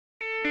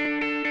If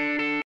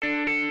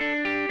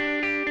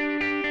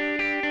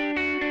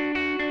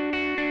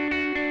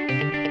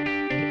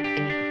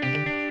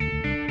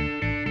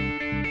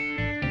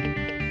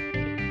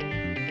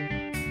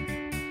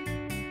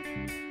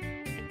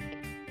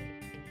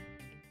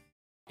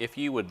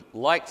you would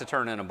like to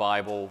turn in a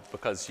Bible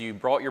because you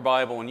brought your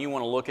Bible and you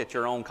want to look at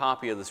your own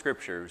copy of the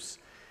Scriptures,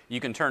 you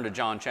can turn to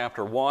John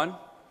chapter 1.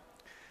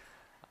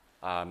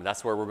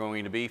 That's where we're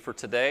going to be for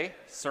today's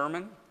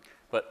sermon,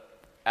 but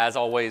as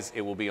always,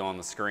 it will be on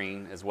the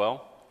screen as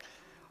well.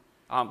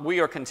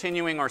 We are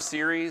continuing our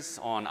series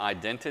on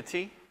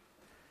identity,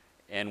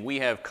 and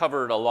we have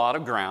covered a lot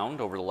of ground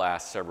over the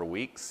last several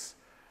weeks.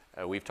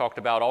 We've talked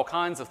about all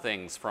kinds of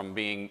things, from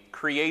being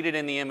created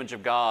in the image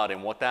of God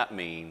and what that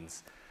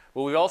means.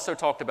 But we've also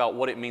talked about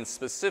what it means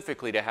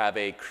specifically to have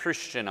a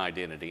Christian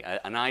identity,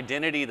 an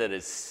identity that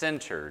is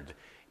centered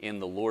in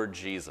the Lord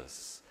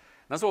Jesus.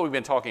 And that's what we've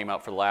been talking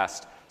about for the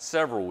last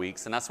several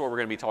weeks, and that's what we're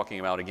going to be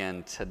talking about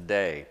again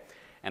today.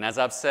 And as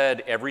I've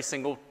said every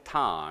single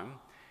time,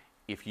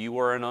 if you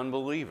are an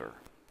unbeliever,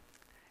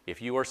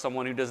 if you are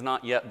someone who does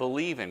not yet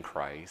believe in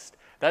Christ,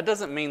 that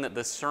doesn't mean that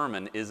this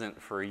sermon isn't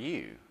for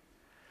you.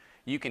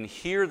 You can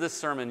hear this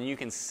sermon and you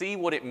can see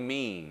what it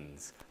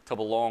means to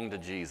belong to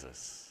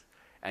Jesus.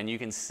 And you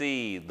can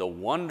see the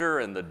wonder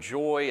and the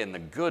joy and the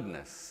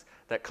goodness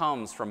that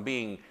comes from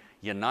being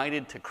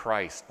united to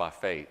Christ by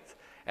faith.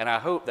 And I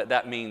hope that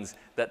that means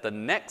that the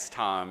next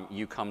time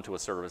you come to a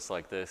service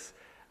like this,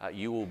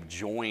 you will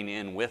join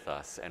in with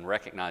us and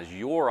recognize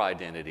your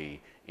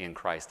identity in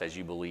Christ as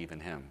you believe in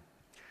Him.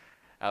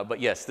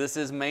 But yes, this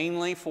is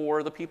mainly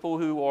for the people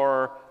who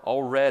are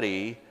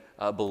already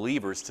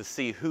believers to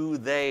see who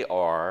they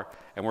are.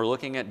 And we're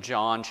looking at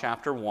John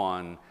chapter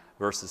 1,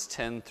 verses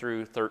 10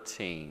 through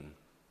 13.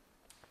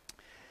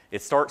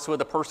 It starts with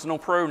a personal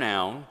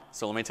pronoun,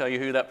 so let me tell you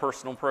who that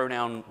personal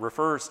pronoun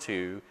refers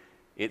to.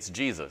 It's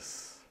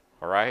Jesus,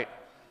 all right?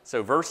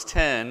 So verse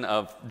 10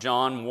 of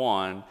John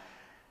 1,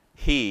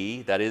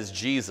 He, that is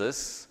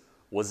Jesus,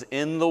 was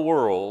in the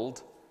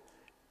world,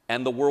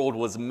 and the world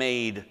was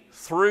made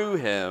through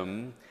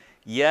Him,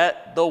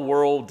 yet the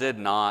world did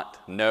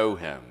not know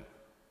Him.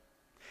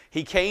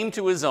 He came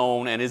to His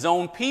own, and His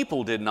own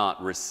people did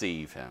not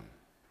receive Him.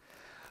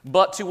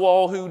 But to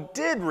all who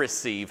did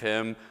receive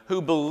Him,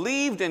 who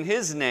believed in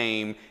His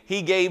name,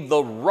 He gave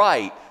the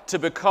right to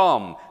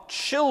become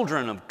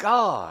children of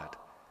God,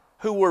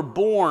 who were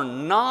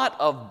born not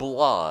of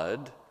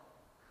blood,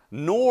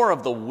 nor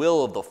of the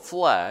will of the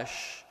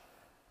flesh,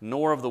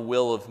 nor of the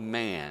will of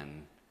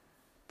man,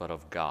 but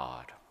of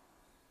God.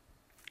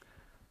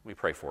 Let me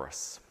pray for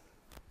us.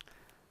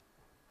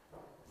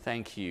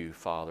 Thank you,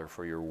 Father,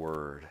 for your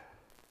word.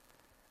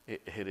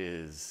 It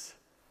is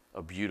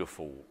a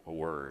beautiful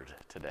word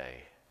today.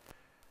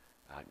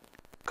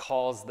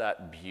 Cause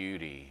that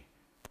beauty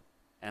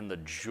and the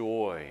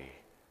joy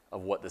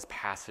of what this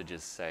passage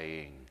is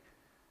saying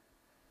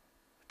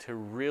to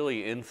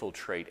really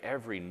infiltrate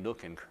every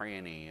nook and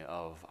cranny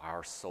of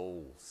our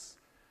souls,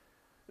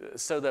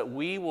 so that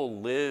we will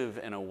live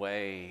in a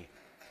way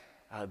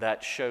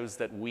that shows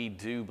that we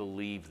do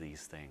believe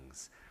these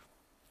things.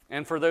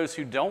 And for those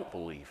who don't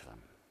believe them,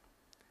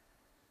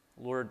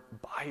 Lord,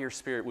 by your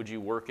Spirit, would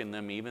you work in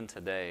them even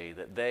today,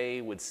 that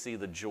they would see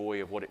the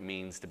joy of what it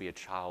means to be a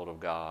child of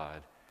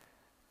God,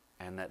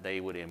 and that they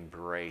would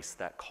embrace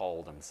that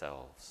call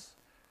themselves.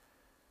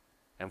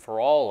 And for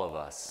all of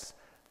us,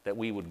 that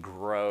we would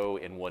grow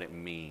in what it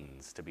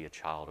means to be a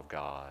child of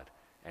God,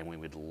 and we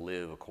would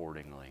live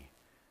accordingly.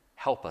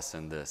 Help us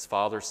in this.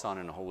 Father, Son,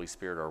 and Holy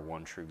Spirit are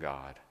one true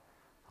God.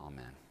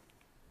 Amen.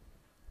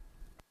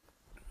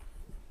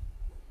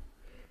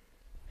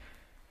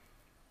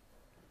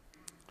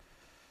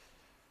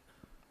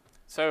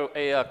 So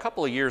a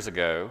couple of years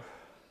ago,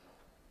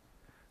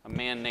 a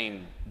man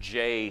named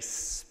Jay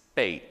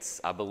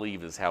Spates, I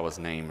believe is how his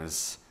name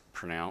is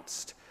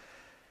pronounced,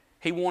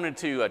 he wanted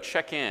to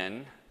check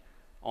in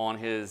on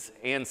his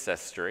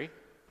ancestry,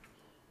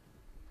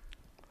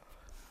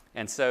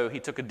 and so he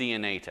took a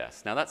DNA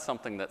test. Now that's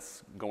something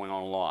that's going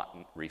on a lot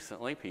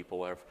recently.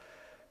 People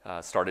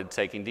have started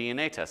taking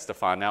DNA tests to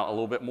find out a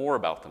little bit more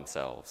about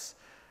themselves.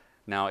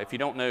 Now, if you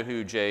don't know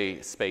who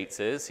Jay Spates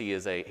is,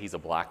 he's a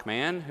black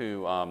man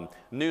who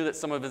knew that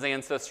some of his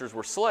ancestors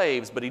were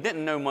slaves, but he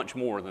didn't know much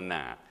more than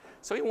that.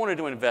 So he wanted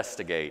to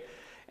investigate.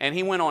 And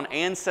he went on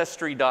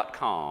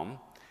Ancestry.com,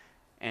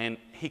 and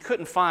he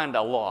couldn't find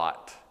a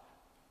lot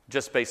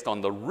just based on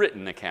the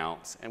written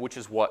accounts, and which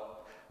is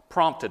what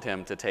prompted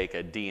him to take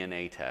a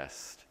DNA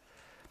test.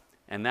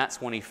 And that's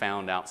when he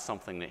found out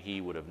something that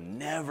he would have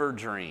never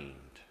dreamed.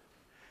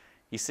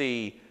 You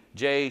see,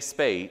 Jay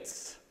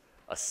Spates,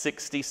 a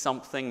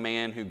 60-something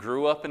man who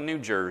grew up in New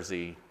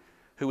Jersey,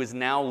 who is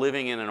now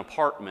living in an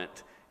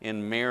apartment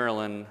in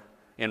Maryland,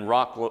 in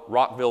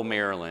Rockville,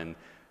 Maryland,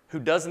 who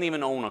doesn't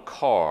even own a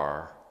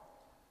car,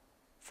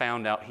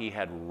 found out he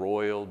had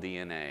royal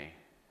DNA.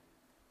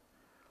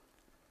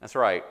 That's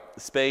right.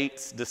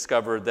 Spates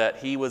discovered that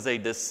he was a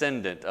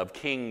descendant of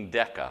King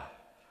Decca,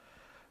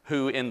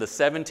 who in the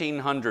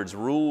 1700s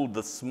ruled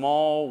the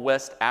small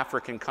West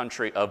African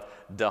country of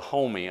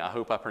Dahomey, I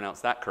hope I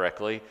pronounced that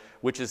correctly,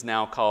 which is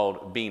now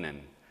called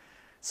Benin.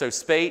 So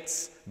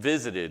Speight's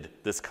visited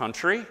this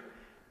country,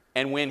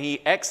 and when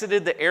he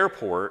exited the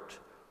airport,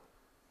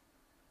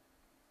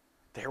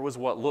 there was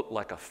what looked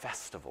like a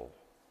festival.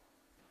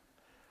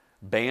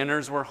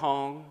 Banners were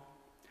hung,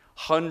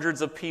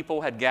 hundreds of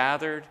people had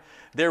gathered,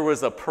 there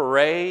was a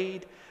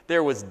parade,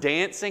 there was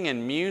dancing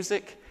and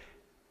music,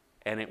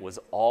 and it was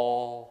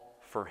all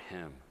for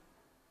him.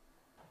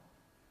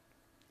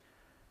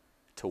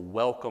 To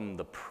welcome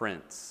the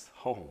prince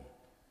home.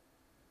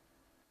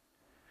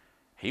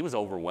 He was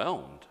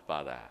overwhelmed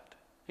by that.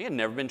 He had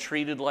never been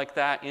treated like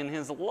that in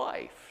his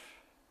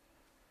life.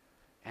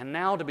 And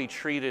now to be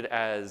treated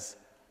as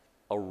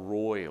a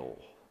royal,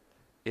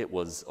 it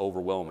was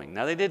overwhelming.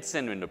 Now they did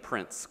send him to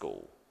prince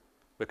school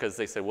because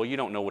they said, well, you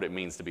don't know what it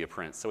means to be a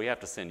prince, so we have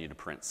to send you to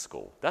prince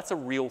school. That's a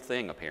real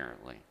thing,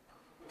 apparently.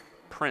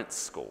 Prince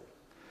school.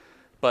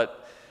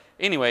 But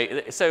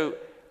anyway, so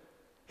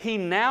he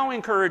now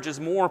encourages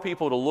more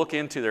people to look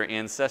into their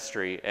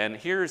ancestry. And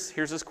here's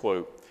his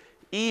quote.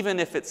 Even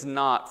if it's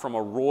not from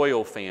a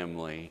royal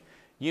family,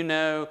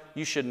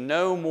 you should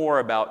know more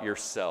about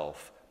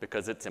yourself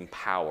because it's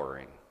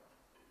empowering.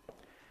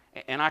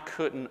 And I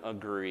couldn't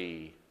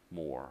agree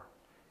more.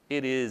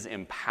 It is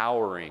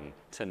empowering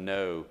to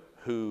know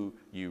who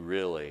you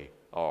really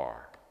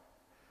are.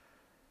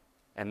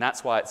 And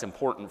that's why it's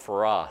important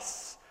for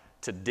us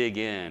to dig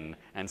in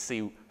and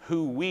see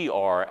who we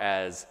are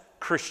as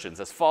Christians,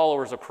 as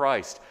followers of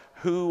Christ.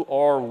 Who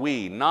are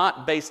we?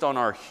 Not based on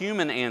our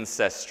human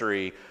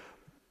ancestry,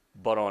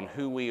 but on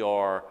who we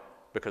are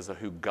because of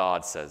who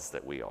God says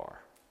that we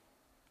are.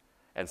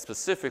 And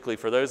specifically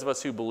for those of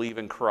us who believe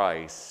in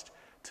Christ,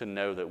 to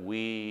know that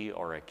we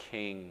are a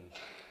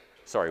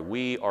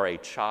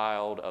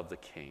child of the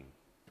King.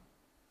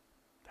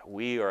 That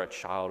we are a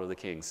child of the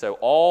King. So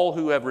all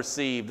who have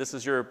received,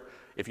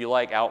 if you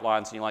like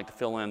outlines and you like to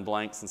fill in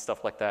blanks and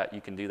stuff like that, you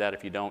can do that.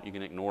 If you don't, you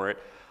can ignore it.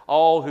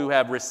 All who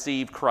have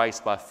received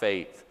Christ by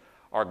faith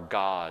are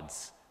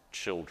God's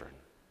children.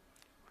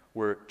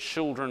 We're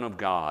children of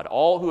God.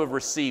 All who have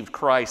received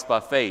Christ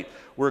by faith,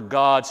 we're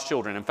God's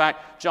children. In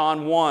fact,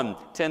 John 1,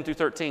 10 through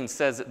 13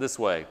 says it this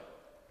way,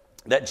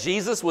 that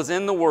Jesus was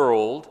in the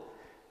world,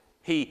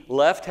 he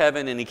left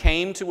heaven and he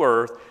came to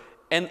earth,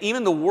 and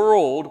even the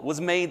world was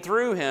made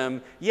through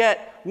him,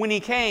 yet when he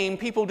came,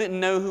 people didn't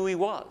know who he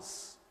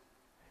was.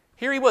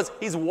 Here he was,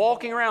 he's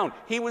walking around.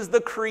 He was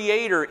the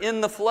creator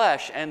in the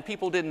flesh, and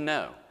people didn't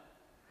know.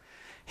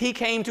 He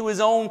came to his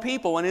own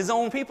people, and his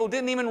own people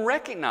didn't even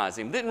recognize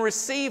him, didn't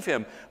receive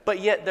him, but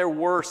yet there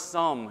were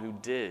some who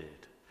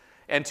did.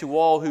 And to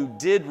all who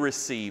did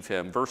receive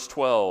him, verse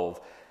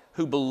 12,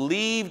 who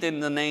believed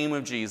in the name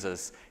of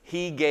Jesus,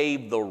 he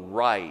gave the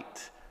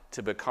right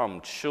to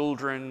become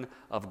children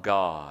of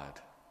God.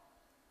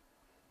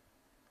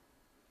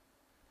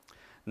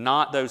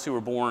 Not those who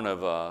were born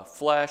of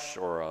flesh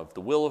or of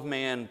the will of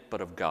man,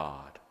 but of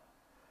God.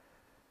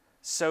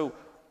 So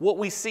what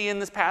we see in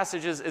this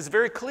passage is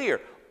very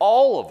clear.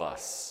 All of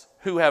us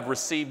who have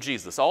received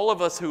Jesus, all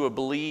of us who have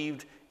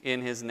believed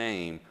in his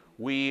name,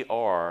 we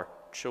are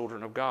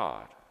children of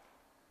God.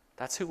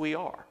 That's who we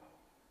are.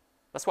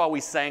 That's why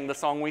we sang the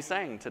song we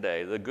sang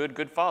today, The Good,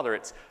 Good Father.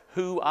 It's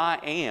who I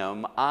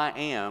am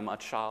a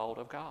child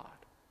of God.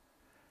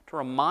 To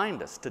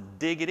remind us, to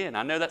dig it in.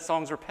 I know that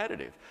song's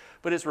repetitive,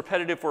 but it's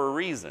repetitive for a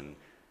reason.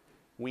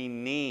 We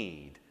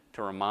need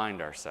to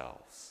remind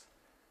ourselves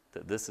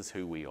that this is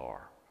who we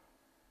are.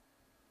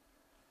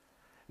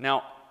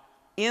 Now,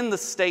 in the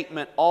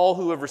statement, all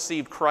who have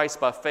received Christ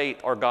by faith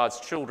are God's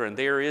children,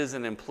 there is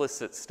an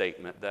implicit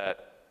statement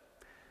that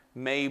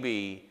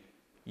maybe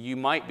you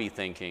might be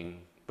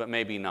thinking, but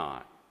maybe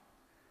not.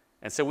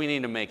 And so we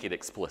need to make it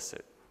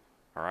explicit,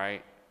 all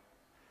right?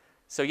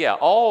 So yeah,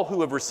 all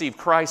who have received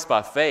Christ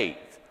by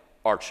faith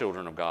are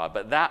children of God,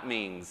 but that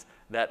means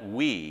that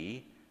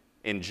we,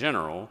 in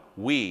general,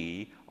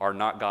 we are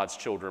not God's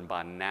children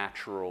by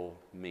natural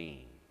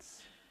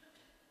means.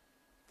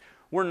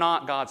 We're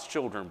not God's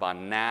children by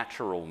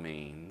natural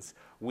means.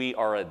 We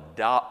are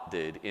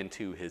adopted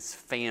into his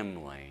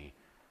family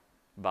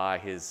by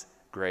his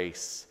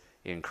grace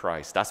in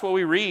Christ. That's what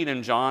we read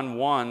in John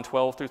 1,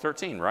 12 through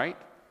 13, right?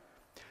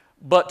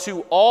 But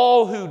to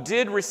all who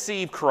did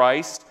receive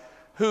Christ,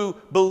 who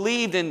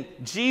believed in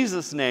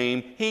Jesus'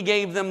 name, he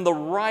gave them the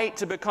right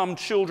to become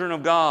children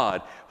of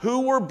God,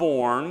 who were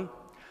born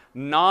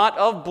not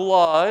of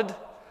blood,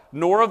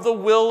 nor of the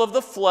will of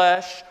the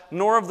flesh,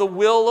 nor of the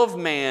will of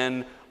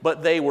man,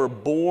 but they were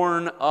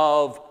born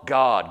of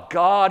God.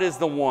 God is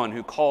the one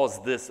who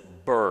caused this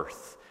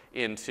birth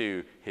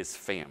into his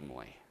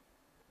family.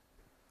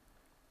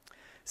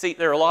 See,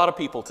 there are a lot of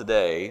people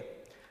today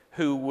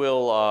who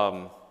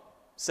will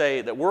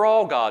say that we're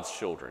all God's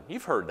children.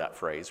 You've heard that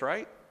phrase,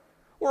 right?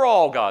 We're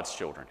all God's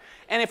children.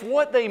 And if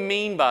what they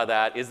mean by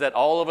that is that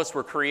all of us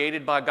were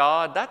created by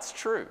God, that's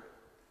true.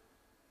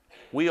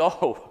 We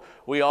all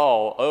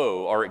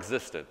owe our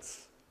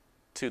existence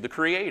to the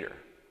Creator.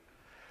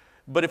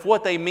 But if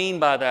what they mean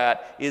by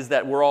that is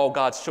that we're all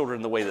God's children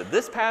in the way that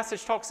this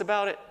passage talks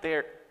about it,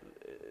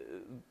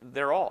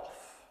 they're off.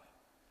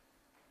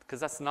 Because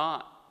that's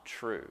not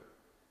true.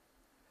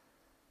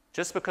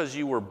 Just because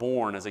you were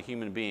born as a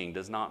human being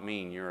does not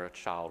mean you're a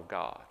child of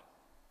God.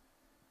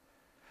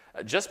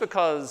 Just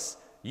because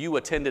you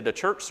attended a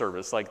church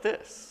service like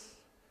this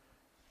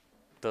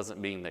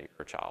doesn't mean that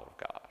you're a child of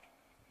God.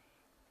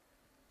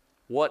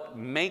 What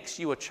makes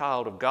you a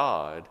child of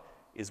God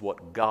is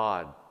what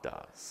God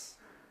does.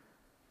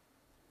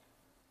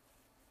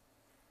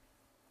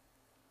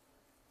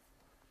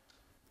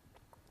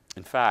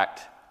 In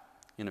fact,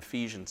 in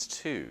Ephesians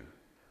 2,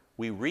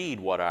 we read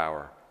what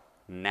our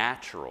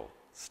natural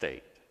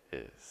state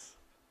is.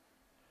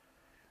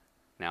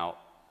 Now,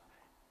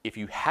 if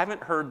you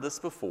haven't heard this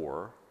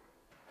before,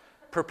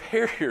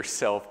 prepare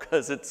yourself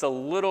because it's a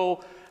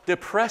little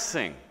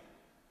depressing.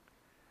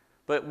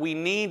 But we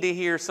need to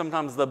hear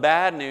sometimes the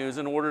bad news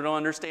in order to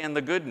understand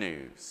the good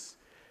news.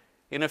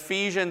 In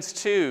Ephesians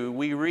 2,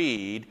 we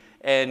read,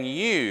 "And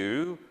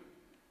you,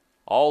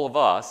 all of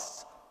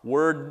us,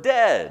 were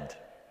dead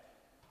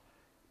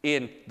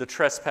in the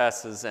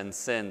trespasses and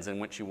sins in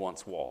which you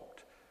once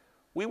walked."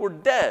 We were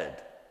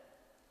dead.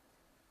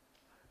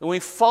 And we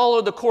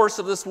followed the course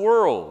of this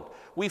world.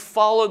 We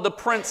followed the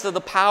prince of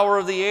the power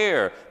of the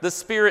air, the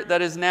spirit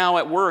that is now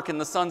at work in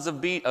the sons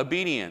of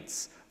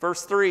obedience.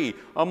 Verse 3,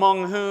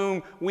 "Among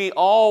whom we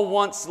all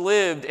once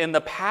lived in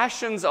the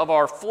passions of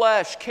our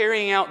flesh,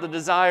 carrying out the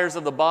desires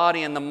of the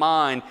body and the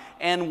mind,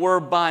 and were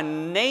by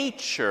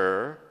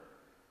nature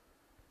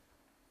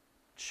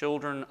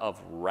children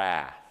of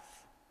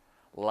wrath,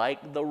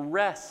 like the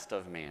rest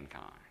of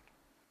mankind."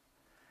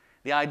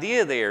 The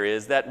idea there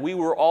is that we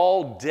were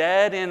all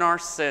dead in our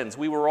sins.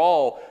 We were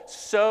all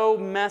so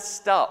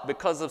messed up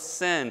because of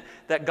sin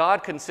that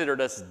God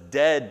considered us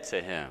dead to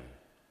Him.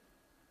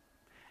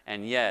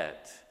 And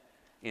yet,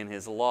 in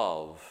His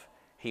love,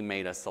 He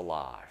made us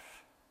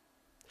alive.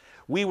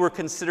 We were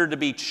considered to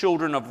be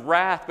children of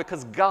wrath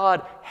because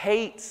God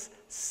hates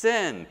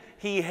sin.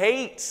 He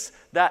hates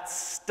that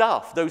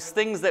stuff, those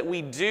things that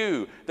we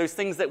do, those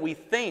things that we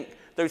think,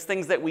 those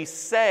things that we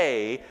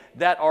say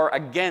that are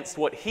against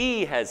what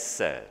He has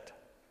said.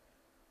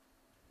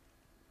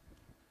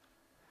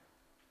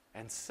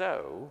 And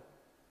so,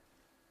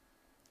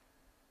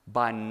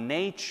 by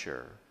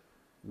nature,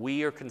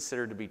 we are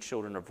considered to be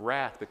children of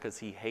wrath because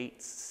He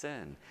hates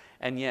sin.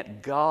 And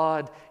yet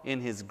God,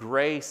 in His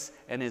grace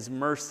and His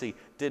mercy,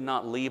 did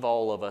not leave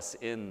all of us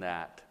in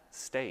that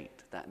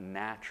state, that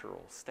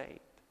natural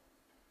state.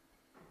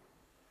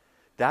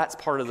 That's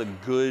part of the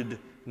good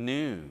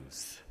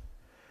news.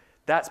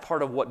 That's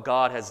part of what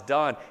God has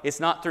done. It's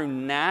not through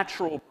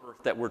natural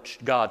birth that we're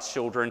God's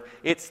children.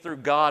 It's through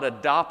God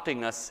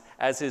adopting us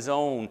as His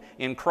own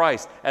in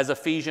Christ. As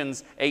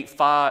Ephesians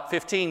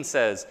 8:15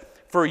 says,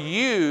 "For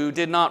you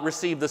did not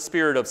receive the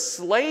spirit of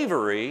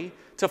slavery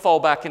to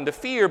fall back into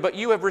fear, but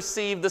you have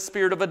received the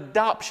spirit of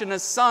adoption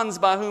as sons,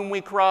 by whom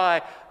we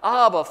cry,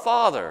 Abba,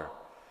 Father."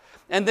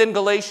 And then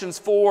Galatians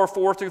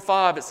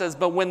 4:4-5, it says,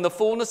 "But when the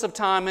fullness of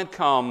time had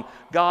come,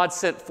 God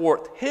sent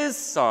forth His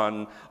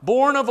Son,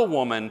 born of a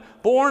woman,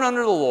 born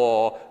under the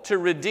law, to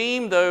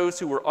redeem those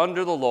who were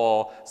under the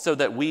law, so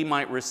that we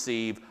might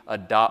receive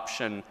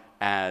adoption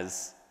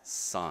as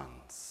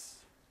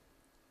sons."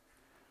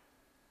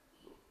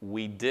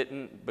 We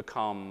didn't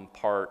become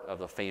part of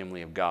the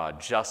family of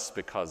God just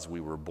because we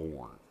were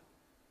born.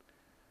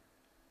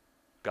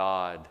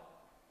 God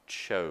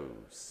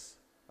chose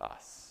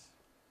us.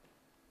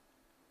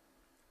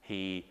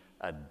 He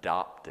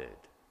adopted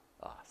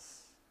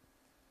us.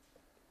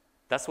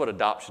 That's what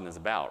adoption is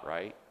about,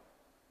 right?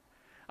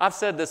 I've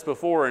said this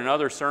before in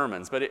other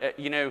sermons, but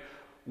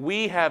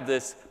we have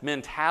this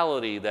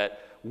mentality that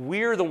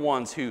we're the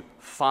ones who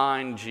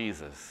find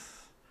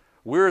Jesus.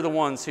 We're the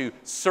ones who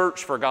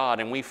search for God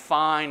and we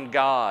find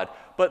God.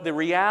 But the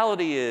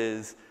reality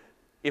is,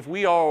 if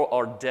we all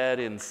are dead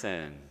in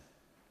sin,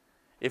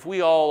 if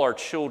we all are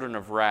children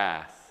of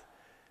wrath,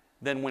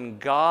 then when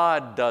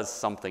God does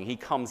something, He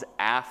comes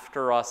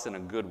after us in a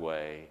good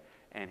way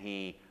and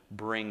He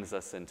brings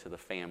us into the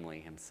family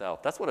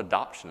Himself. That's what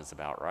adoption is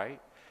about, right?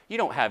 You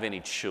don't have any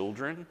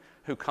children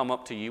who come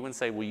up to you and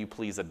say, "Will you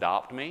please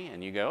adopt me?"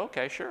 And you go,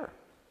 "Okay, sure."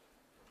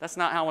 That's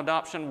not how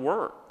adoption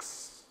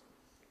works.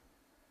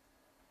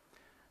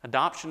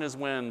 Adoption is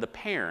when the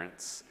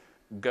parents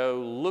go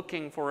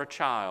looking for a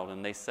child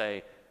and they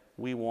say,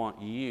 "We want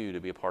you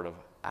to be a part of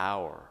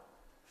our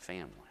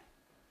family.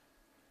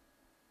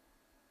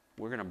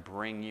 We're going to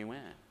bring you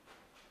in."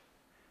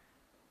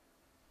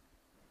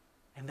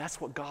 And that's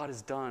what God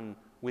has done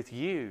with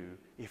you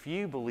if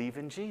you believe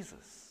in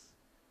Jesus.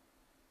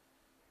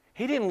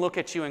 He didn't look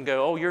at you and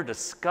go, "Oh, you're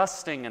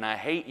disgusting and I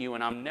hate you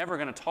and I'm never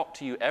going to talk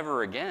to you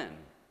ever again."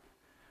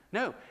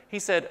 No, He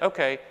said,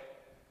 "Okay,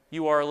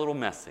 you are a little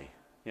messy.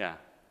 Yeah.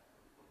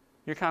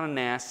 You're kind of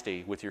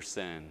nasty with your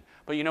sin.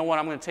 But you know what?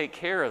 I'm going to take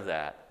care of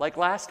that." Like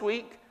last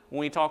week when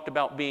we talked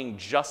about being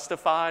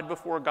justified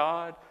before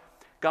God,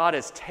 God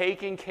is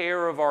taking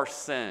care of our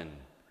sin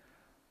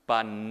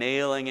by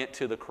nailing it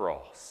to the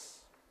cross.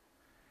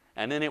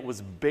 And then it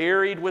was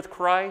buried with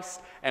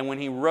Christ, and when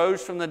he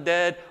rose from the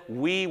dead,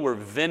 we were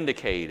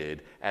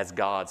vindicated as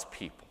God's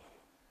people.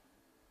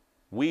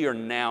 We are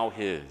now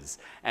his,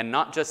 and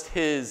not just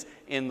his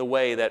in the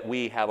way that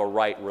we have a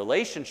right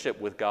relationship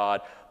with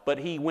God, but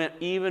he went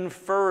even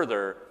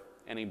further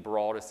and he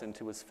brought us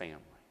into his family.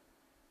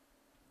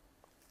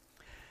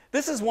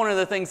 This is one of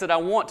the things that I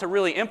want to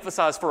really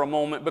emphasize for a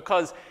moment,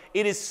 because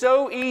it is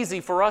so easy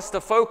for us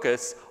to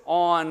focus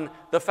on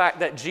the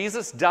fact that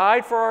Jesus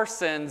died for our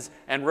sins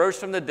and rose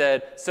from the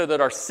dead so that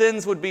our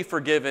sins would be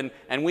forgiven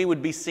and we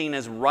would be seen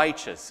as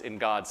righteous in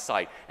God's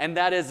sight. And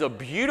that is a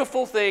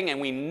beautiful thing, and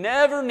we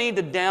never need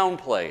to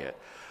downplay it.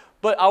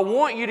 But I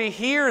want you to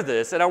hear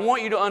this, and I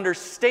want you to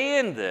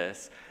understand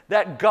this,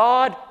 that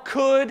God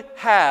could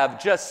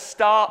have just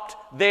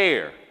stopped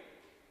there.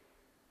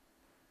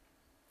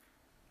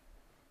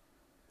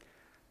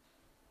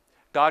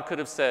 God could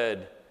have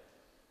said,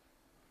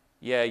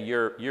 yeah,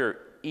 you're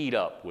eat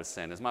up with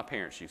sin, as my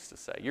parents used to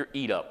say. You're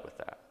eat up with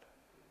that.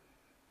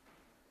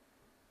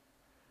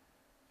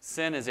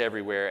 Sin is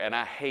everywhere, and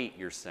I hate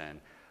your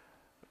sin.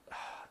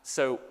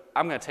 So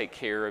I'm going to take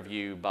care of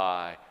you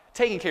by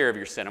taking care of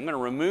your sin. I'm going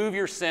to remove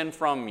your sin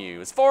from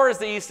you as far as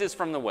the east is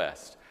from the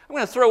west. I'm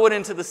going to throw it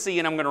into the sea,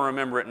 and I'm going to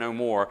remember it no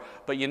more.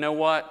 But you know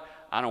what?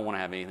 I don't want to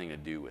have anything to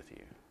do with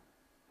you.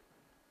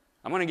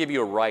 I'm going to give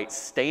you a right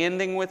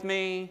standing with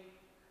me,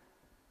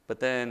 but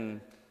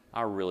then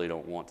I really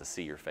don't want to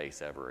see your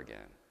face ever again.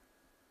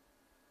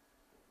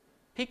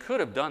 He could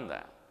have done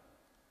that,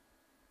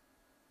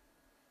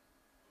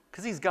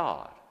 because he's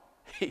God.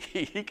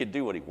 He could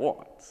do what he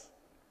wants.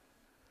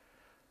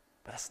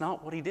 But that's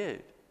not what he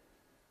did.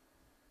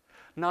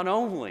 Not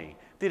only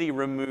did he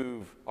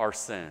remove our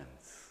sins,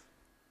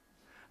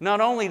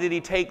 not only did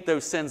he take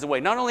those sins away,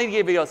 not only did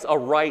he give us a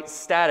right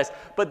status,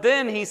 but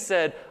then he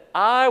said,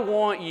 I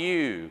want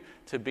you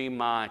to be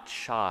my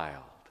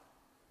child.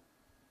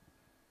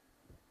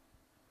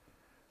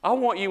 I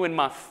want you in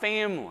my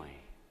family.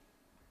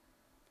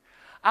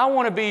 I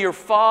want to be your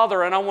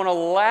father, and I want to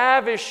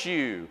lavish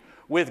you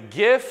with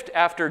gift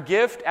after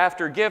gift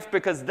after gift,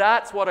 because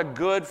that's what a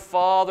good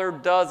father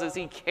does, is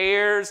he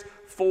cares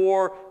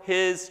for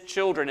his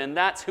children. And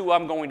that's who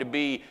I'm going to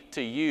be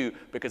to you,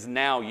 because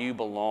now you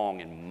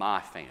belong in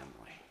my family.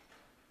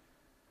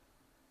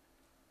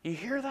 You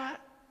hear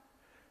that?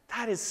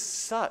 That is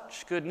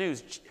such good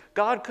news.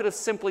 God could have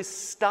simply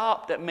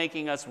stopped at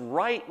making us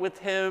right with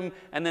him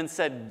and then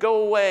said,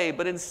 go away.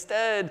 But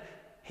instead,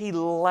 he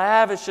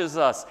lavishes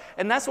us.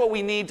 And that's what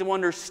we need to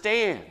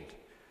understand.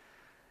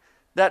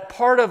 That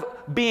part of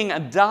being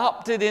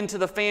adopted into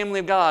the family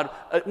of God,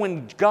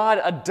 when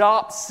God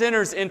adopts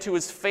sinners into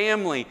his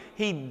family,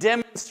 he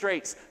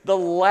demonstrates the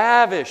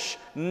lavish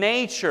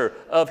nature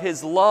of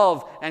his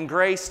love and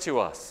grace to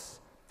us.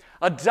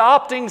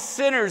 Adopting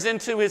sinners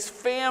into his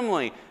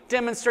family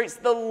demonstrates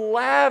the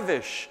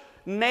lavish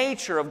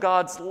nature of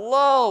God's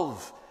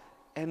love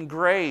and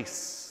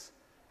grace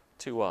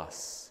to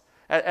us.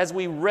 As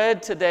we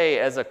read today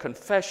as a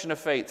confession of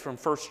faith from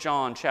 1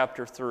 John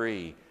chapter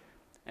 3,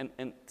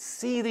 and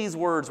see these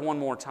words one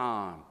more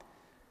time.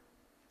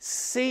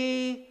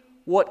 See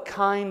what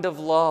kind of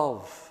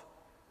love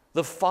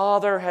the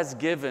Father has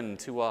given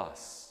to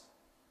us,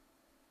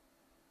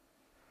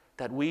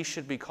 that we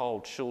should be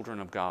called children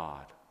of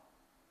God.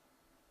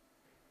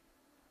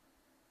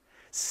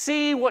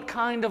 See what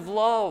kind of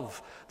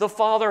love the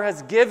Father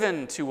has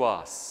given to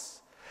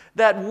us,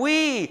 that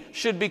we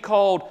should be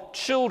called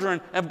children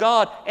of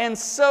God. And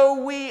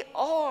so we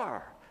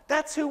are.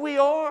 That's who we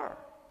are.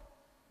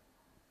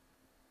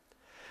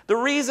 The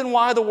reason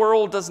why the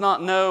world does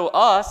not know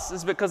us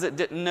is because it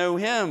didn't know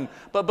him.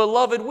 But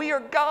beloved, we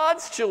are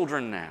God's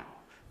children now.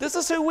 This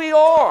is who we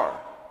are.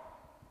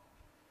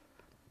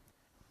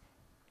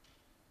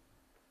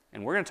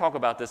 And we're going to talk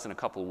about this in a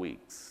couple of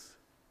weeks.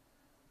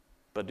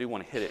 But I do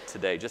want to hit it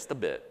today just a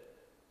bit.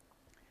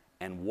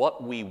 And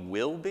what we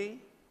will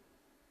be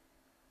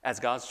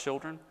as God's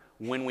children,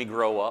 when we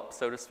grow up,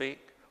 so to speak,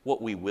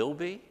 what we will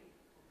be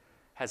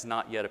has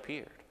not yet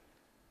appeared.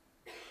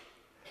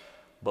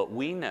 But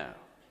we know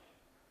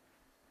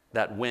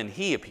that when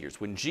he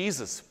appears, when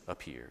Jesus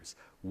appears,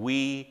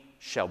 we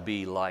shall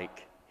be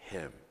like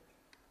him,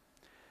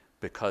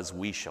 because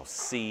we shall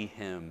see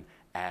him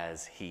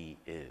as he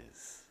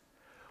is.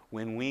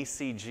 When we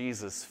see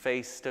Jesus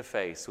face to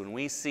face, when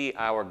we see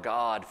our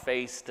God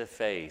face to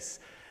face,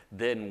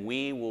 then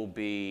we will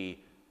be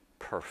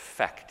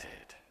perfected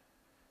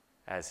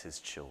as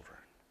his children.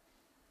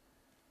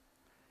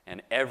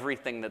 And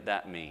everything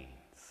that means,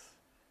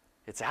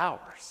 it's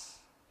ours.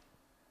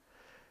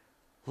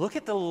 Look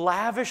at the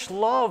lavish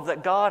love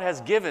that God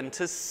has given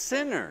to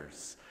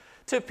sinners,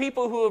 to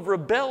people who have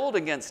rebelled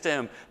against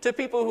him, to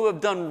people who have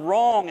done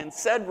wrong and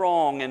said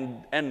wrong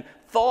and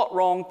thought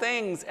wrong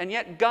things. And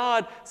yet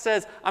God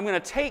says, I'm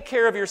going to take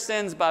care of your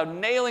sins by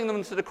nailing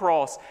them to the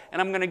cross, and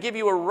I'm going to give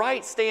you a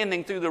right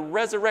standing through the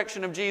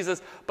resurrection of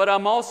Jesus, but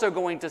I'm also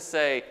going to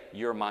say,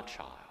 you're my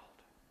child.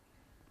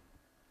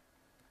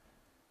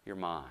 You're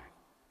mine.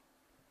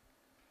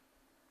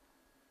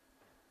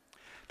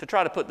 To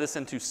try to put this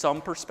into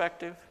some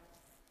perspective,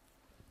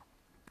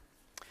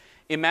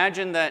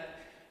 imagine that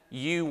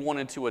you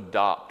wanted to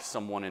adopt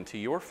someone into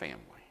your family.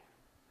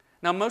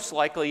 Now, most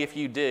likely, if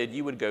you did,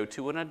 you would go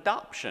to an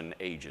adoption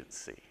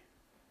agency.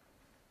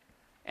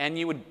 And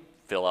you would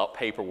fill out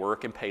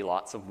paperwork and pay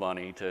lots of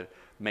money to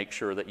make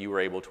sure that you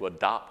were able to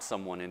adopt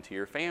someone into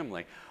your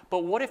family.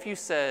 But what if you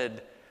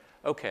said,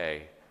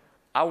 okay,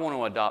 I want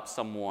to adopt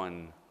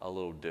someone a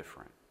little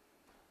different.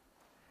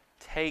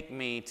 Take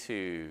me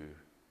to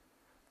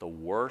the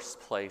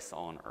worst place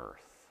on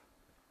earth.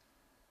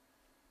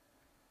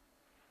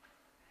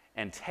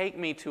 And take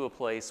me to a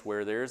place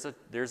where there's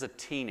a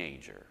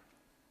teenager.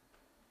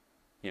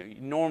 You know,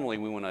 normally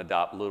we want to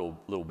adopt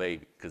little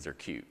babies because they're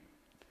cute.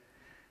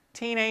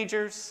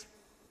 Teenagers,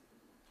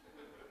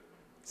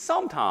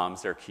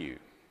 sometimes they're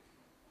cute.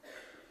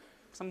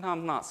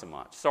 Sometimes not so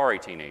much. Sorry,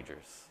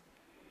 teenagers.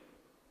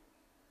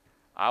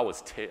 I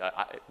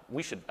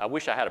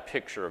wish I had a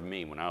picture of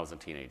me when I was a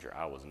teenager.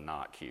 I was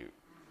not cute.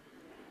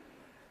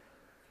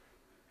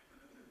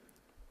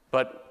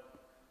 But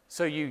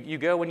so you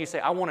go and you say,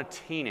 I want a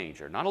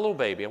teenager, not a little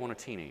baby, I want a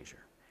teenager.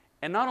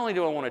 And not only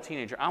do I want a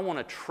teenager, I want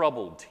a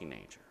troubled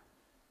teenager.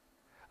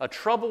 A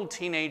troubled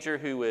teenager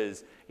who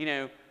is,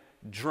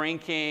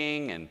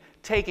 drinking and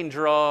taking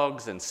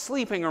drugs and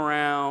sleeping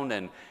around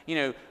and,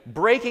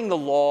 breaking the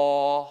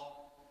law.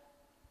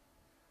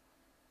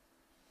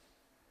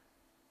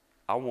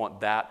 I want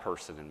that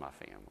person in my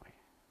family.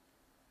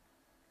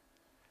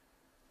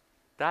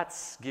 That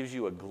gives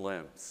you a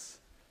glimpse.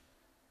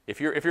 If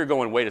you're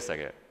going, wait a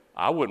second,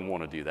 I wouldn't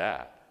want to do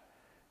that.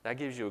 That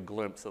gives you a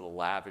glimpse of the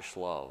lavish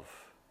love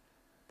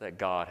that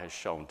God has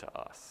shown to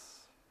us.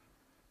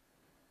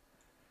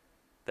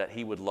 That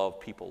He would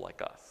love people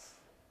like us.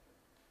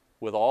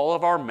 With all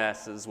of our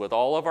messes, with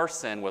all of our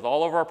sin, with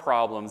all of our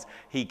problems,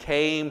 He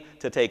came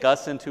to take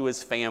us into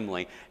His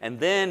family. And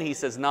then He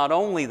says not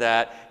only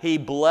that, He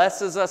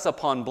blesses us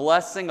upon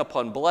blessing,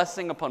 upon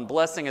blessing, upon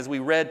blessing, as we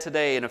read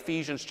today in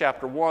Ephesians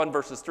chapter 1,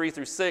 verses 3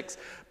 through 6.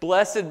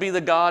 Blessed be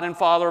the God and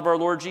Father of our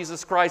Lord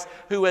Jesus Christ,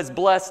 who has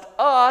blessed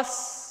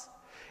us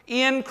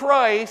in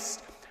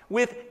Christ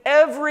with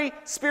every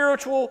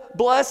spiritual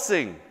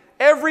blessing,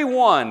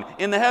 everyone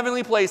in the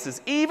heavenly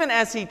places, even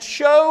as He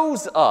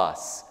chose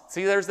us.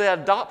 See, there's the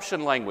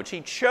adoption language.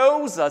 He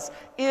chose us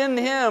in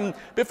Him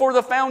before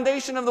the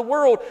foundation of the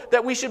world,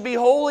 that we should be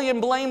holy and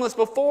blameless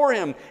before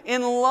Him.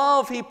 In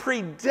love, He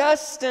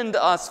predestined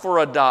us for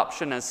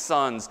adoption as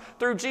sons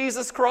through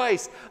Jesus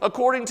Christ,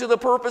 according to the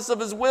purpose of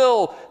His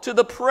will, to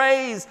the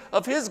praise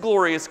of His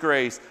glorious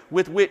grace,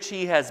 with which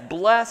He has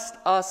blessed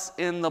us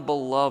in the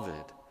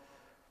Beloved.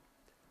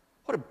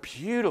 What a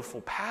beautiful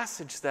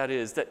passage that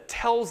is, that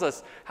tells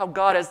us how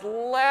God has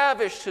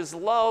lavished His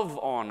love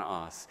on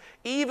us,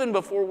 even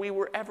before we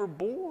were ever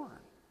born.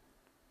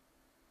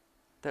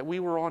 That we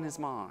were on His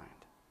mind.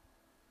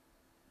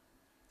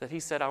 That He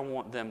said, I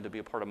want them to be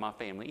a part of my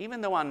family, even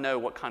though I know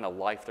what kind of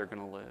life they're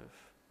going to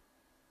live.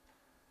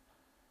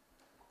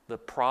 The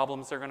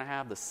problems they're going to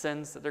have, the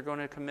sins that they're going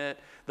to commit,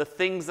 the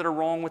things that are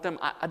wrong with them.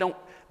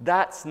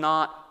 That's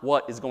not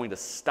what is going to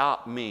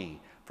stop me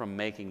from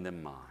making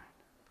them mine.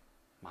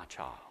 My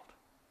child.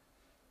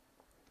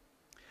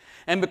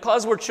 And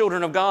because we're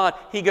children of God,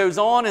 He goes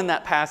on in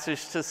that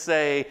passage to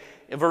say,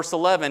 in verse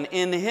 11,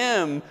 in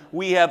Him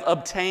we have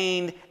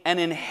obtained an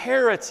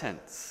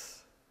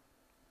inheritance,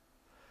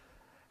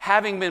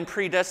 having been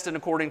predestined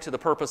according to the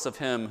purpose of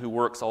Him who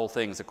works all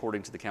things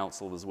according to the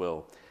counsel of His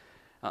will.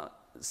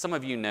 Some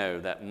of you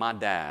know that my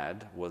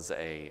dad was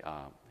he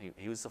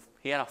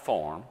had a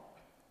farm,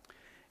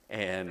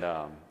 and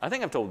I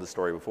think I've told this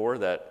story before,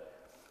 that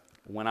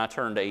when I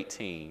turned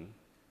 18,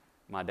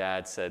 my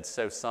dad said,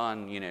 so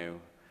son,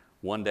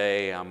 one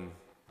day I'm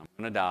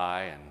going to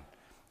die, and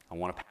I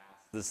want to pass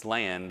this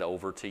land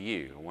over to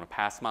you. I want to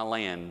pass my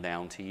land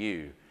down to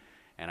you,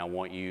 and I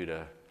want you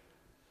to,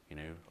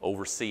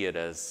 oversee it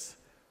as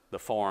the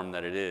farm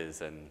that it is.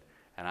 And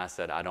I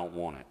said, I don't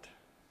want it,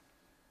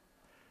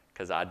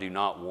 because I do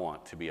not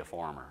want to be a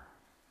farmer.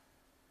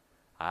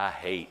 I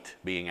hate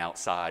being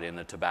outside in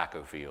the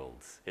tobacco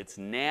fields. It's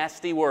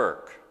nasty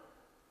work,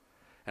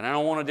 and I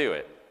don't want to do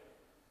it.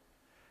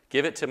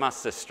 Give it to my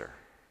sister.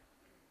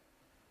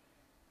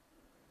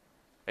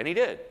 And he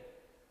did.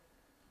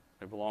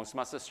 It belongs to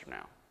my sister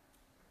now.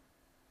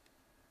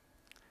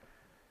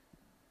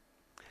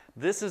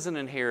 This is an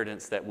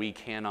inheritance that we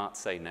cannot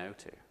say no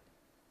to,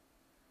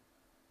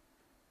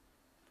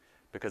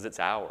 because it's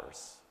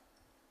ours.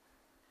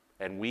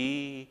 And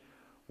we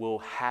will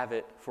have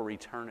it for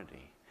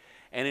eternity.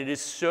 And it is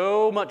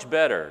so much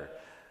better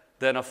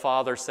than a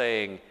father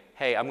saying,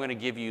 hey, I'm going to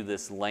give you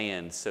this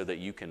land so that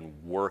you can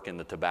work in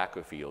the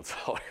tobacco fields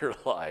all your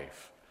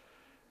life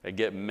and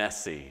get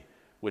messy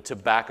with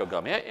tobacco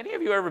gum. Any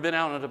of you ever been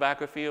out in a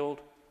tobacco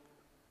field?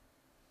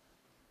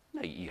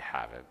 No, you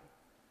haven't.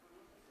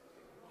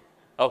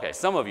 Okay,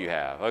 some of you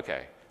have.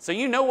 Okay. So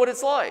you know what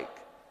it's like.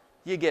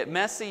 You get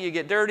messy, you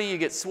get dirty, you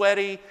get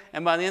sweaty,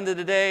 and by the end of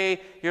the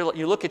day,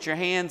 you look at your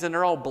hands and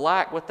they're all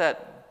black with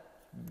that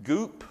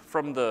goop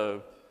from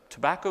the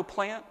tobacco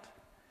plant.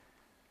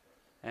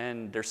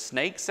 and there's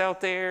snakes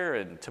out there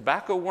and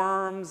tobacco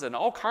worms and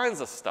all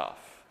kinds of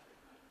stuff.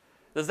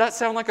 Does that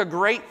sound like a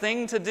great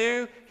thing to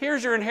do?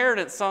 Here's your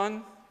inheritance,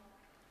 son.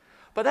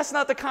 But that's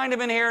not the kind of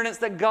inheritance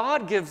that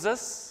God gives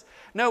us.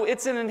 No,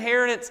 it's an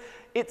inheritance.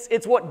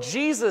 It's what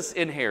Jesus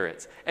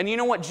inherits. And you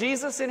know what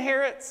Jesus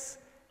inherits?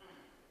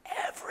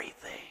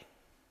 Everything.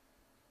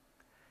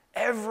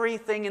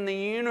 Everything in the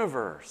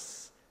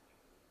universe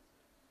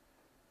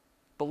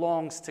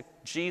belongs to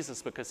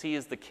Jesus because he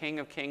is the King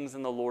of Kings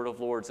and the Lord of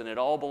Lords, and it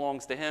all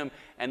belongs to him.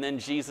 And then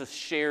Jesus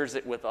shares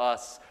it with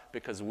us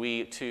because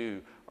we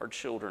too are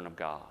children of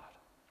God.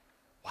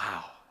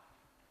 Wow.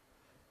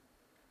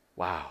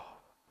 Wow.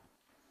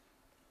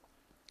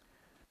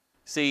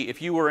 See,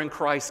 if you are in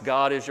Christ,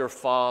 God is your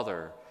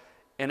Father.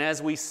 And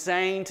as we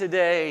sang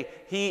today,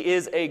 he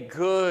is a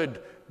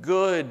good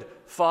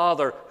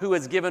Father who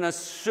has given us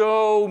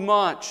so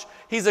much.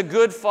 He's a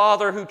good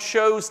Father who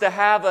chose to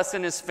have us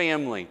in his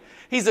family.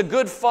 He's a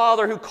good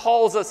Father who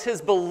calls us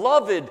his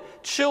beloved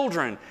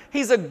children.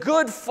 He's a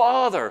good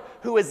Father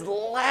who has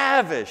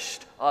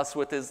lavished us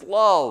with his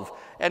love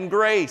and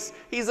grace.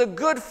 He's a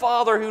good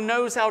Father who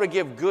knows how to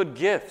give good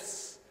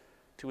gifts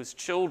to his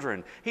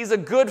children. He's a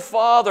good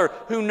Father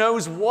who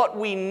knows what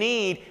we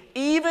need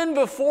even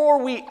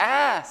before we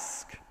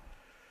ask.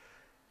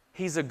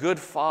 He's a good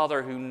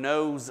Father who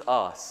knows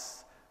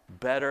us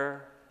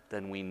better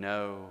than we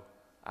know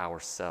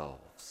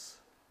ourselves.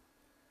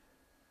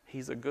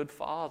 He's a good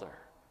Father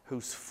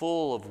who's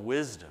full of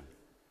wisdom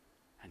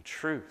and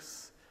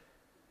truth.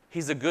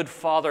 He's a good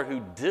Father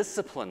who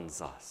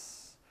disciplines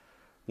us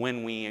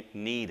when we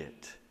need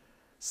it,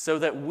 so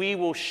that we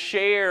will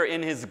share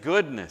in his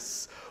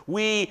goodness.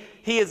 He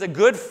is a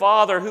good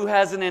Father who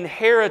has an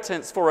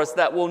inheritance for us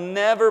that will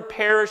never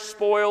perish,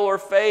 spoil, or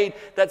fade,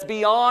 that's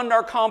beyond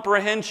our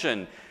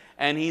comprehension.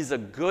 And he's a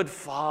good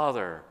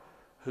Father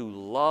who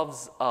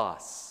loves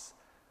us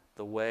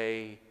the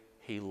way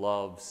he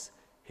loves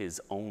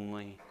his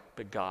only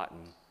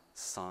begotten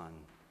Son,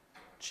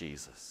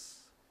 Jesus.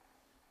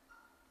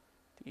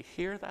 Do you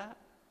hear that?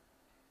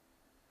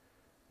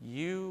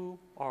 You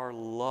are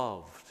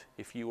loved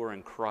if you are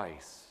in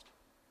Christ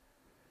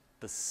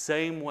the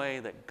same way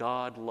that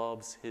God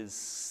loves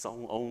his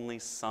only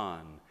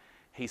Son.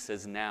 He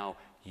says, now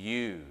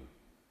you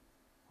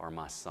are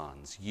my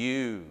sons.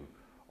 You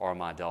are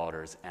my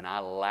daughters. And I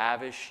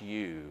lavish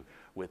you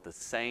with the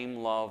same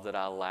love that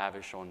I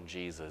lavish on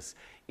Jesus.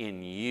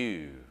 In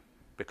you,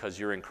 because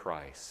you're in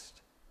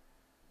Christ,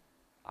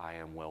 I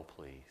am well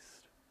pleased.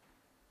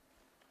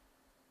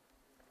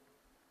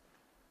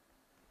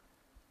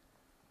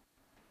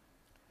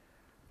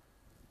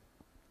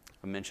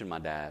 I mentioned my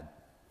dad.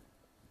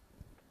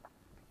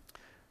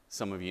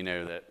 Some of you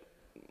know that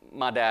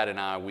my dad and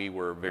I, we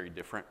were very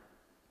different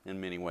in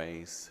many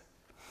ways.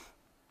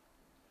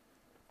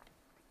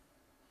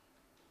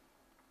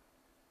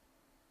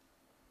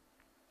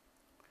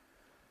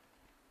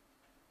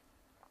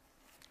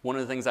 One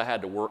of the things I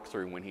had to work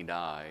through when he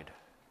died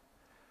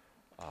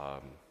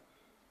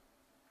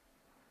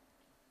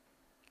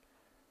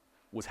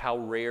was how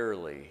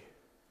rarely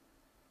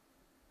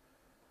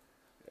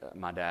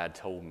my dad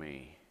told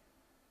me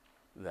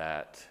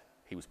that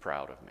he was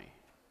proud of me.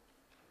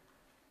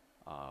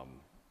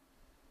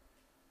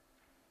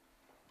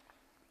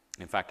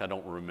 In fact, I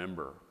don't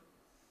remember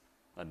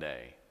a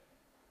day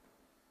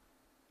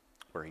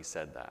where he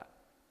said that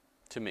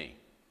to me.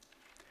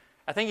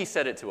 I think he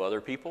said it to other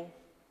people,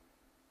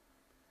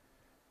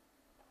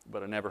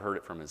 but I never heard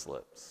it from his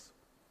lips.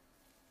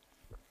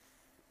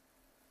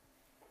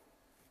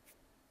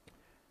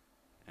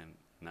 And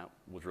that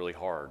was really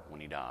hard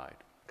when he died,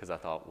 because I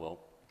thought, well,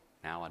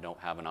 now I don't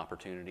have an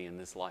opportunity in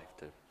this life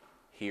to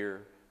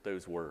hear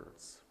those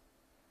words.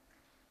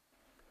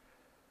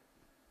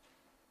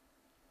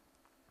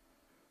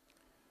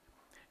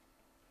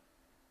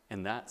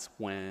 And that's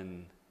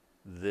when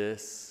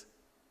this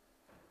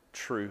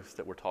truth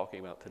that we're talking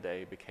about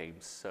today became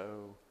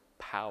so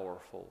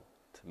powerful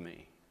to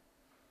me.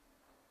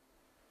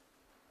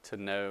 To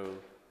know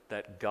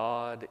that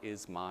God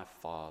is my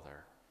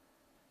Father.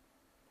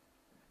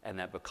 And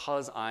that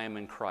because I am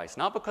in Christ,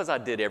 not because I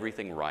did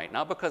everything right,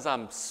 not because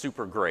I'm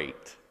super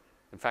great,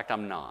 in fact,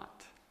 I'm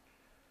not,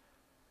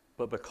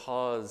 but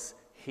because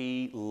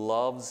he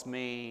loves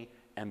me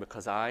and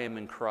because I am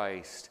in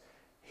Christ,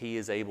 he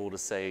is able to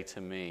say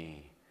to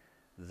me,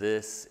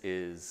 this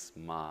is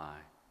my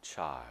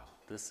child,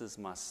 this is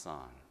my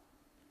son,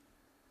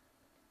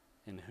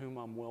 in whom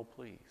I'm well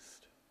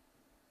pleased.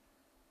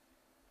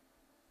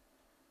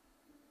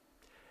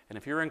 And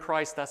if you're in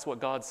Christ, that's what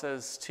God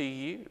says to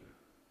you.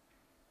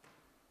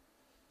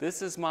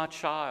 This is my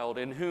child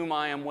in whom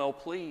I am well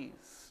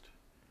pleased.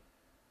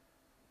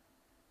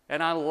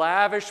 And I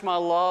lavish my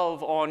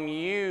love on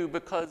you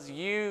because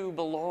you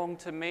belong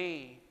to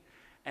me.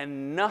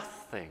 And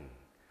nothing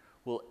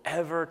will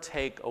ever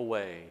take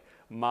away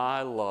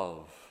my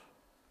love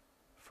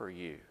for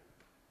you.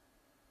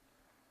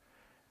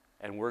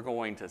 And we're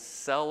going to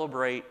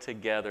celebrate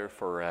together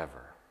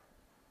forever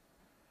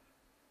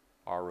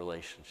our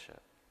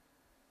relationship.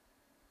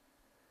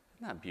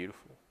 Isn't that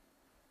beautiful?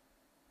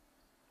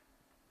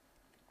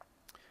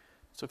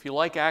 So if you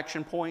like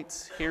action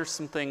points, here's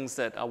some things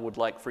that I would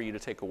like for you to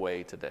take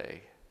away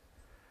today.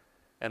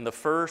 And the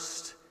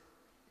first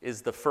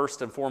is the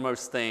first and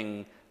foremost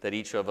thing that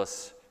each of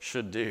us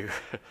should do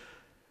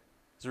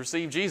is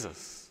receive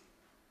Jesus.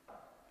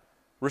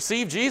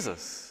 Receive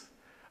Jesus.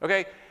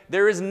 Okay?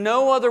 There is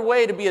no other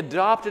way to be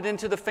adopted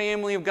into the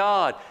family of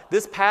God.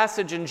 This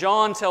passage in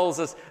John tells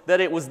us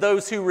that it was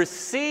those who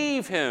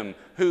receive Him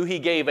who He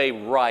gave a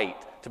right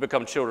to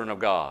become children of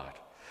God.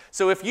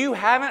 So if you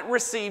haven't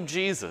received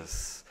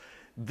Jesus,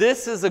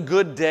 this is a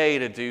good day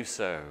to do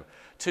so,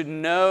 to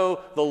know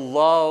the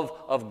love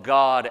of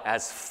God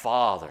as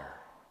Father,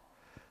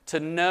 to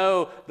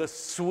know the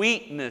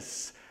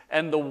sweetness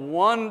and the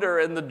wonder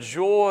and the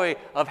joy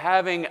of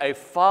having a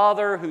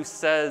Father who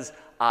says,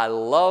 I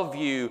love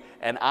you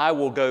and I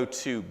will go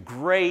to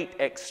great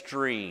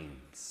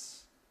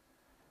extremes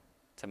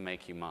to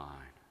make you mine.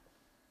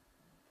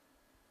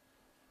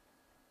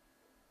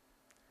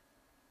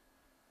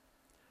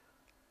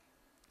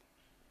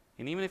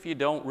 And even if you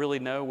don't really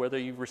know whether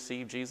you've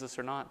received Jesus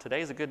or not,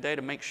 today is a good day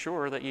to make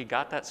sure that you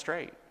got that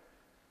straight.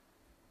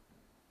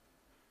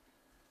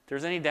 If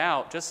there's any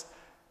doubt, just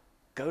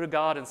go to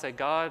God and say,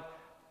 God,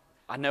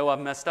 I know I've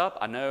messed up.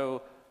 I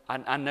know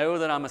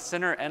that I'm a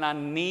sinner and I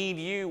need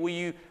you. Will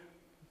you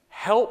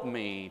help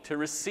me to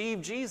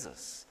receive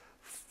Jesus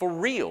for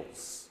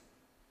reals?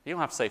 You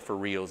don't have to say for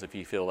reals if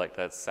you feel like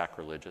that's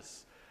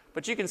sacrilegious.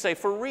 But you can say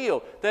for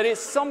real, that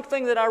it's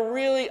something that I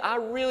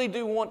really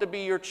do want to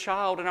be your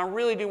child, and I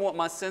really do want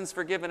my sins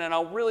forgiven, and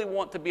I really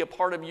want to be a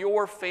part of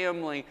your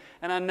family,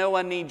 and I know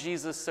I need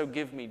Jesus, so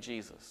give me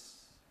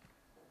Jesus.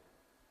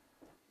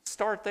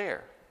 Start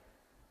there.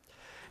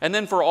 And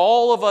then for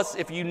all of us,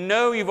 if you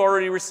know you've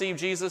already received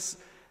Jesus,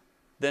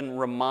 then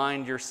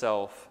remind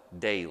yourself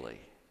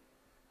daily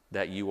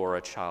that you are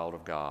a child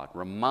of God.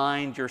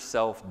 Remind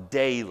yourself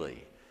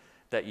daily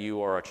that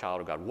you are a child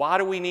of God. Why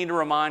do we need to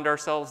remind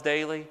ourselves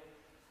daily?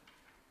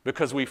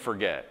 Because we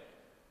forget.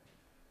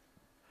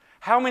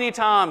 How many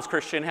times,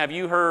 Christian, have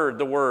you heard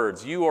the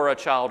words, you are a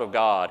child of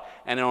God,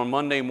 and on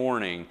Monday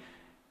morning,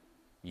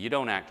 you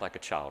don't act like a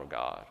child of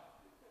God?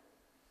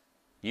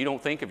 You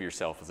don't think of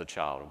yourself as a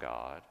child of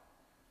God.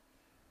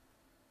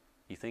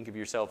 You think of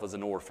yourself as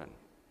an orphan.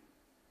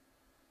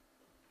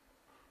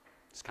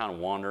 Just kind of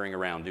wandering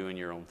around doing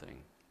your own thing.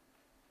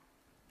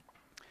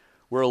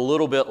 We're a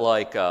little bit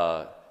like...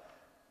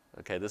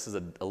 Okay, this is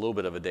a little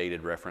bit of a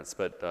dated reference,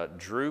 but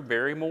Drew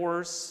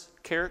Barrymore's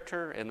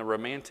character in the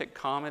romantic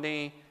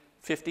comedy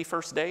 50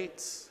 First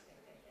Dates.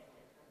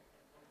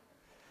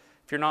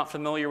 If you're not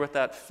familiar with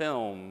that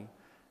film,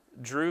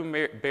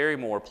 Drew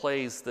Barrymore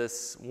plays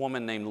this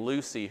woman named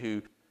Lucy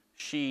who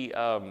she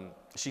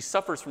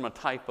suffers from a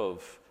type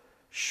of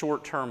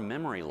short-term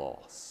memory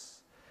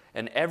loss.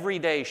 And every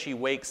day she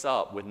wakes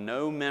up with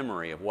no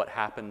memory of what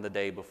happened the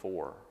day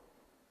before.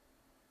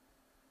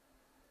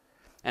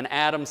 And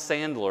Adam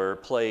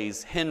Sandler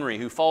plays Henry,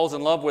 who falls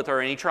in love with her,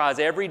 and he tries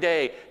every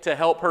day to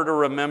help her to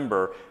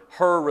remember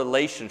her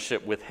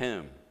relationship with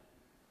him.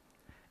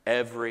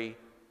 Every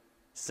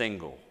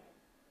single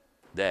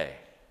day.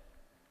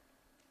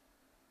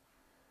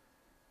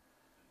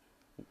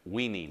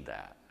 We need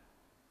that.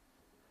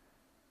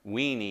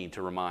 We need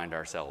to remind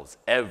ourselves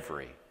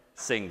every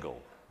single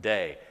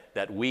day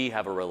that we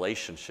have a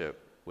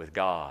relationship with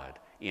God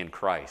in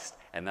Christ,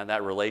 and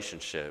that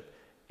relationship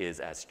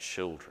is as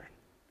children.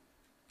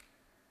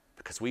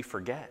 Because we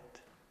forget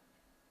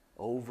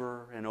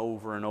over and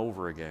over and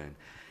over again.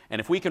 And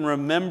if we can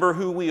remember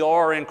who we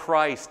are in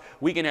Christ,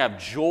 we can have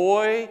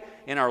joy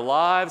in our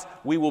lives.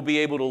 We will be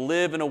able to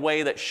live in a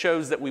way that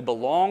shows that we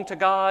belong to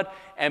God,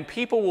 and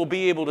people will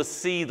be able to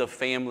see the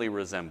family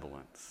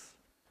resemblance.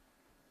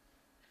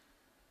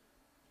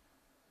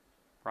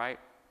 Right?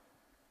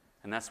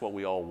 And that's what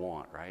we all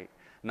want, right?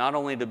 Not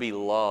only to be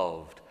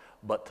loved,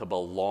 but to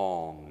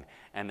belong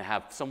and to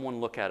have someone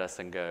look at us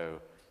and go,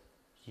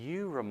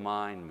 you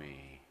remind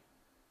me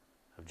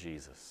of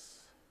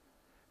Jesus.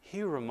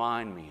 You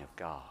remind me of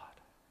God.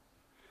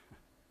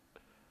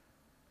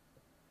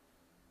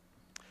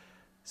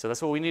 So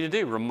that's what we need to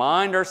do.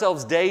 Remind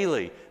ourselves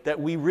daily that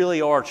we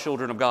really are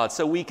children of God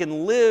so we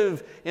can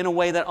live in a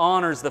way that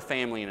honors the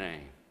family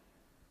name.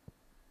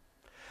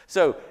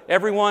 So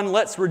everyone,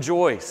 let's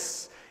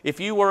rejoice. If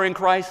you are in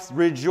Christ,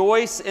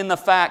 rejoice in the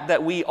fact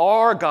that we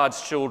are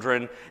God's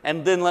children,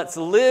 and then let's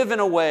live in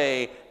a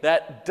way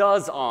that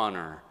does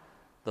honor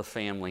the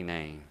family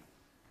name.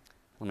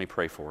 Let me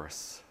pray for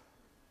us.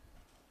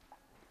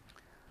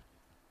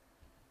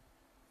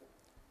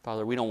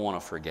 Father, we don't want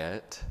to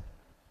forget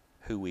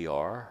who we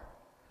are,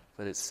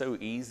 but it's so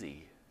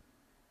easy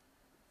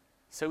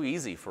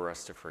for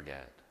us to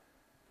forget.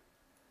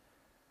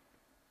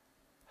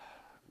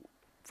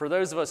 For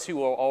those of us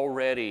who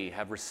already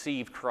have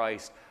received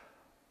Christ,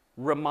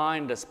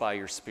 remind us by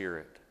your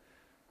Spirit,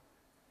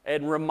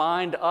 and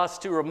remind us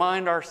to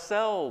remind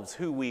ourselves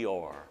who we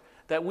are.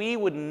 That we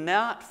would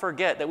not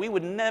forget, that we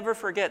would never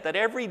forget, that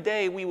every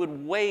day we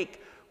would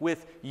wake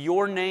with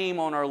your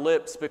name on our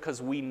lips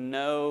because we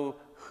know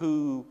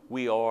who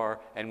we are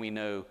and we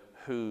know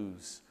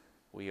whose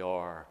we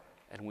are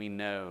and we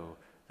know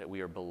that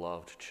we are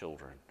beloved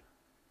children.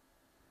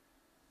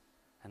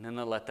 And then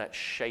let that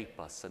shape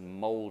us and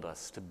mold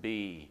us to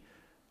be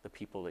the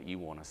people that you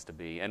want us to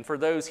be. And for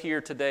those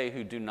here today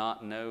who do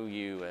not know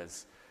you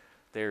as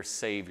their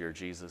Savior,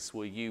 Jesus,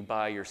 will you,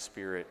 by your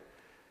Spirit,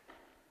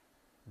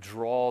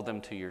 draw them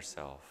to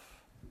yourself,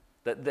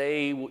 that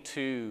they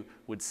too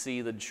would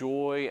see the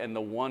joy and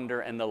the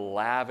wonder and the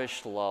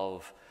lavish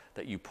love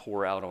that you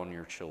pour out on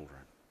your children.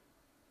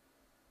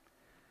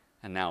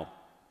 And now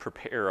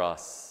prepare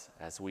us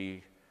as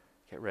we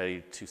get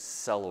ready to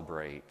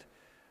celebrate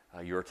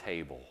your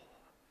table,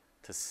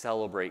 to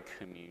celebrate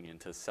communion,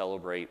 to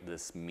celebrate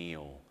this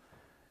meal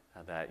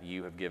that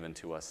you have given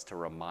to us to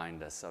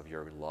remind us of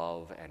your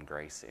love and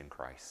grace in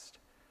Christ.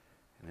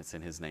 And it's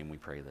in his name we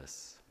pray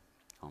this.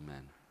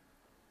 Amen.